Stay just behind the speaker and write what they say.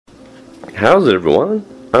How's it, everyone?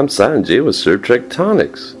 I'm Sanjay with Sir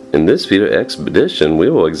Tectonics. In this video expedition, we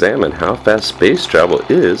will examine how fast space travel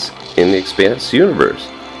is in the Expanse universe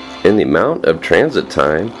and the amount of transit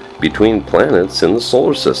time between planets in the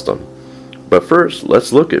solar system. But first,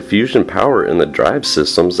 let's look at fusion power in the drive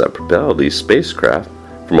systems that propel these spacecraft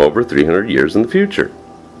from over 300 years in the future.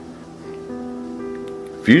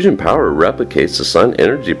 Fusion power replicates the sun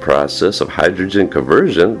energy process of hydrogen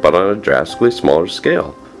conversion, but on a drastically smaller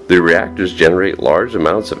scale. The reactors generate large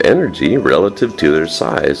amounts of energy relative to their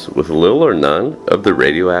size, with little or none of the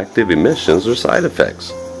radioactive emissions or side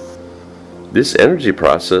effects. This energy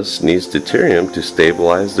process needs deuterium to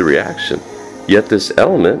stabilize the reaction. Yet this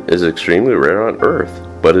element is extremely rare on Earth,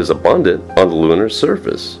 but is abundant on the lunar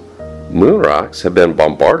surface. Moon rocks have been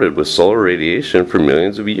bombarded with solar radiation for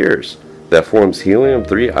millions of years that forms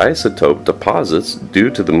helium-3 isotope deposits due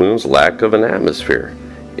to the moon's lack of an atmosphere,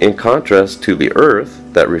 in contrast to the Earth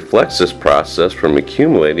that reflects this process from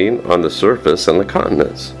accumulating on the surface and the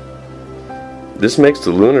continents. This makes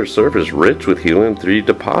the lunar surface rich with helium-3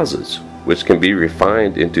 deposits, which can be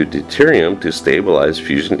refined into deuterium to stabilize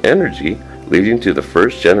fusion energy, leading to the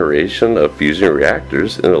first generation of fusion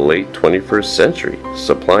reactors in the late 21st century,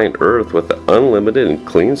 supplying Earth with an unlimited and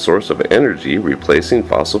clean source of energy, replacing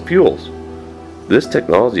fossil fuels. This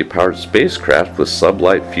technology powered spacecraft with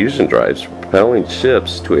sublight fusion drives, propelling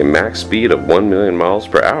ships to a max speed of 1 million miles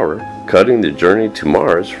per hour, cutting the journey to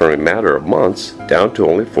Mars from a matter of months down to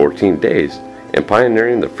only 14 days, and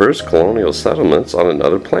pioneering the first colonial settlements on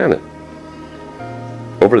another planet.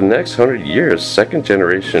 Over the next 100 years,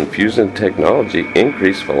 second-generation fusion technology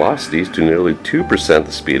increased velocities to nearly 2%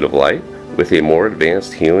 the speed of light, with a more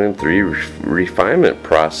advanced helium-3 refinement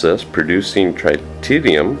process producing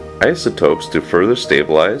tritium isotopes to further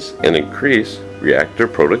stabilize and increase reactor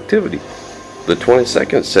productivity. The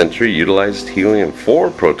 22nd century utilized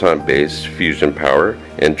helium-4 proton-based fusion power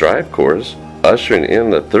and drive cores, ushering in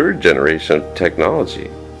the third generation of technology,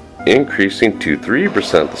 increasing to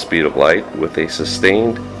 3% the speed of light with a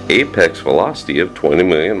sustained apex velocity of 20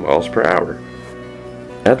 million miles per hour.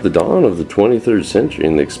 At the dawn of the 23rd century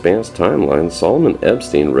in the Expanse timeline, Solomon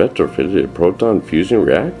Epstein retrofitted a proton fusion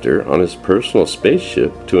reactor on his personal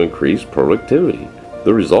spaceship to increase productivity.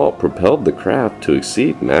 The result propelled the craft to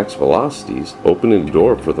exceed max velocities, opening the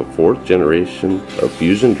door for the fourth generation of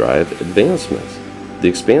fusion drive advancements. The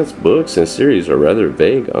Expanse books and series are rather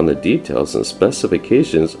vague on the details and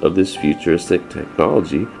specifications of this futuristic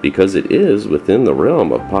technology because it is within the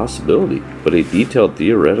realm of possibility, but a detailed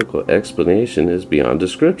theoretical explanation is beyond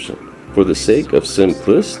description. For the sake of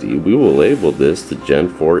simplicity, we will label this the Gen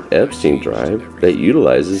 4 Epstein drive that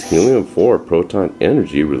utilizes helium-4 proton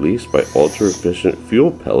energy released by ultra-efficient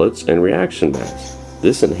fuel pellets and reaction mass.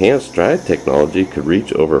 This enhanced drive technology could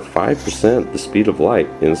reach over 5% the speed of light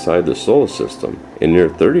inside the solar system and near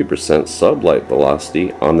 30% sublight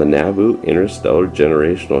velocity on the Nabu interstellar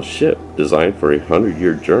generational ship designed for a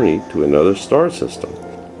 100-year journey to another star system.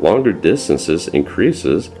 Longer distances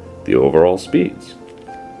increases the overall speeds.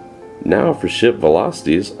 Now for ship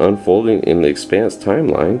velocities unfolding in the Expanse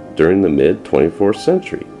timeline during the mid-24th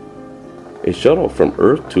century. A shuttle from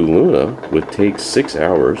Earth to Luna would take 6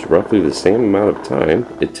 hours, roughly the same amount of time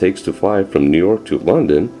it takes to fly from New York to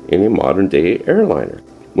London in a modern-day airliner.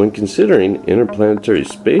 When considering interplanetary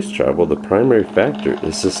space travel, the primary factor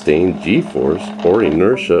is sustained g-force or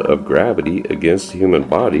inertia of gravity against the human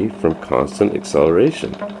body from constant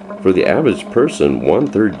acceleration. For the average person,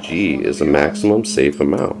 1/3 g is the maximum safe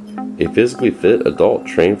amount. A physically fit adult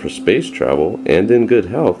trained for space travel and in good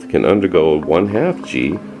health can undergo 1/2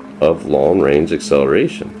 g of long-range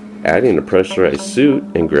acceleration. Adding a pressurized suit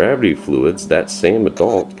and gravity fluids, that same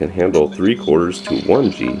adult can handle 3/4 to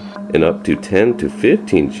 1 g and up to 10 to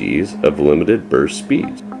 15 g's of limited burst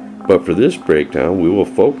speeds. But for this breakdown, we will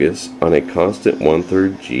focus on a constant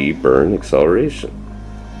 1/3 g burn acceleration.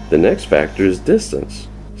 The next factor is distance.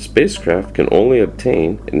 Spacecraft can only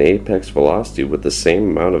obtain an apex velocity with the same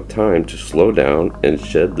amount of time to slow down and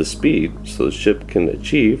shed the speed so the ship can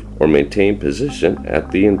achieve or maintain position at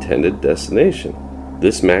the intended destination.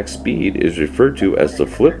 This max speed is referred to as the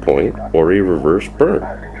flip point or a reverse burn.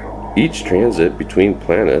 Each transit between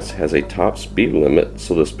planets has a top speed limit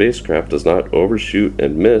so the spacecraft does not overshoot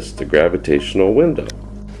and miss the gravitational window.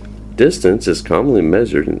 Distance is commonly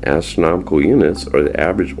measured in astronomical units or the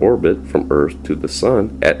average orbit from Earth to the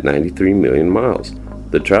Sun at 93 million miles.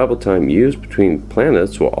 The travel time used between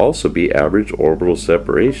planets will also be average orbital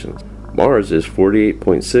separations. Mars is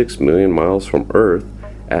 48.6 million miles from Earth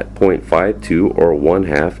at 0.52 or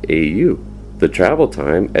 1/2 AU. The travel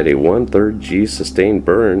time at a 1/3 g sustained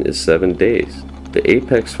burn is 7 days. The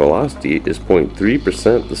apex velocity is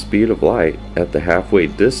 0.3% the speed of light at the halfway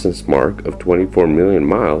distance mark of 24 million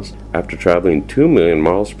miles after traveling 2 million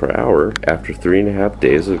miles per hour after 3.5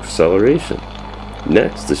 days of acceleration.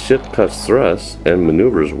 Next, the ship cuts thrust and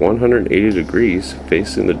maneuvers 180 degrees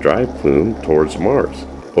facing the drive plume towards Mars.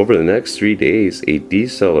 Over the next 3 days, a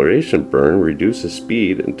deceleration burn reduces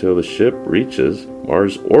speed until the ship reaches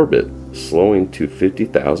Mars orbit, slowing to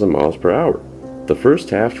 50,000 miles per hour. The first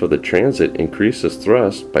half of the transit increases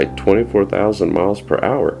thrust by 24,000 miles per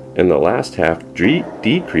hour, and the last half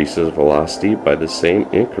decreases velocity by the same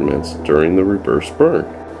increments during the reverse burn.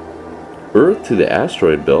 Earth to the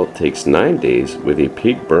asteroid belt takes 9 days with a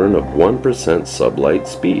peak burn of 1% sublight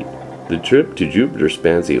speed. The trip to Jupiter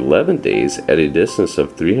spans 11 days at a distance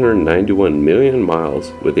of 391 million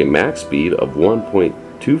miles with a max speed of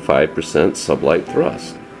 1.25% sublight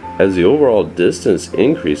thrust. As the overall distance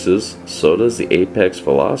increases, so does the apex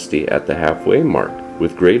velocity at the halfway mark,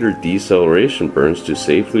 with greater deceleration burns to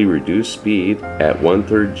safely reduce speed at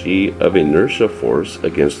 1/3 g of inertia force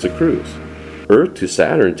against the cruise. Earth to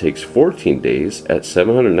Saturn takes 14 days at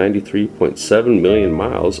 793.7 million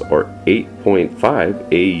miles or 8.5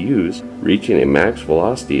 AUs, reaching a max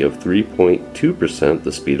velocity of 3.2%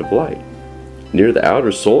 the speed of light. Near the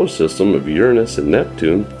outer solar system of Uranus and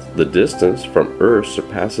Neptune, the distance from Earth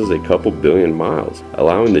surpasses a couple billion miles,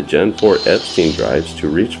 allowing the Gen 4 Epstein drives to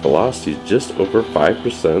reach velocities just over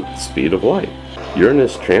 5% the speed of light.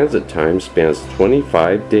 Uranus transit time spans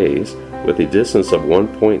 25 days with a distance of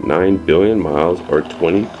 1.9 billion miles or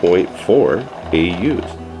 20.4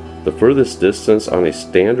 AUs. The furthest distance on a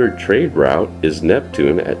standard trade route is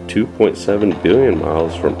Neptune at 2.7 billion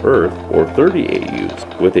miles from Earth or 30 AUs,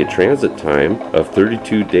 with a transit time of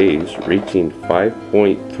 32 days reaching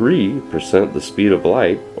 5.3% the speed of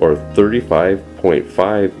light or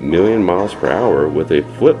 35.5 million miles per hour with a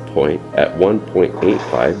flip point at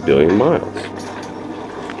 1.85 billion miles.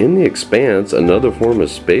 In the Expanse, another form of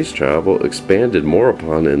space travel expanded more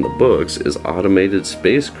upon in the books is automated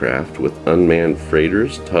spacecraft with unmanned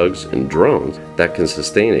freighters, tugs, and drones that can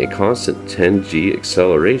sustain a constant 10G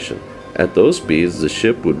acceleration. At those speeds, the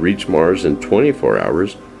ship would reach Mars in 24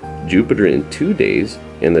 hours, Jupiter in 2 days,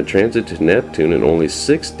 and the transit to Neptune in only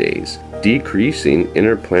 6 days, decreasing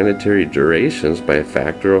interplanetary durations by a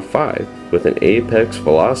factor of 5, with an apex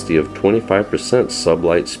velocity of 25%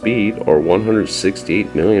 sublight speed or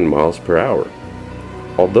 168 million miles per hour.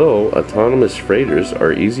 Although autonomous freighters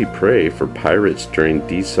are easy prey for pirates during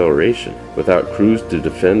deceleration, without crews to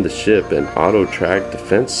defend the ship and auto-track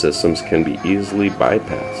defense systems can be easily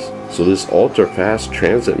bypassed. So this ultra-fast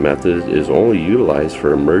transit method is only utilized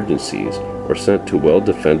for emergencies or sent to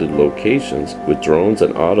well-defended locations, with drones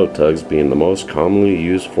and auto-tugs being the most commonly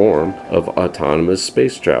used form of autonomous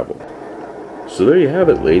space travel. So there you have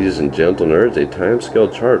it, ladies and gentle nerds, a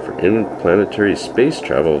timescale chart for interplanetary space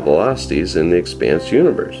travel velocities in the Expanse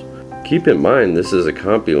universe. Keep in mind this is a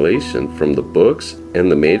compilation from the books and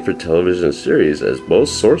the made-for-television series, as both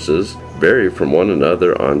sources vary from one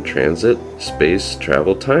another on transit space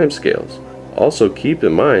travel timescales. Also keep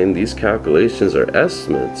in mind these calculations are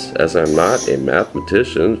estimates, as I'm not a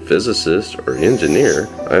mathematician, physicist, or engineer.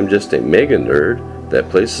 I'm just a mega nerd that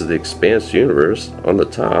places the Expanse universe on the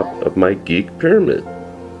top of my geek pyramid.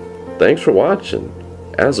 Thanks for watching.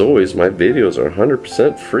 As always, my videos are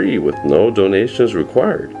 100% free with no donations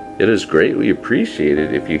required. It is greatly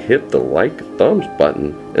appreciated if you hit the like thumbs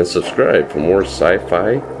button and subscribe for more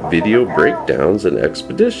sci-fi video breakdowns and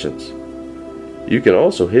expeditions. You can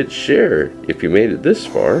also hit share if you made it this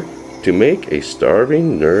far to make a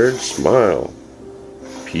starving nerd smile.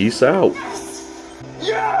 Peace out.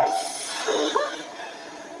 Yes!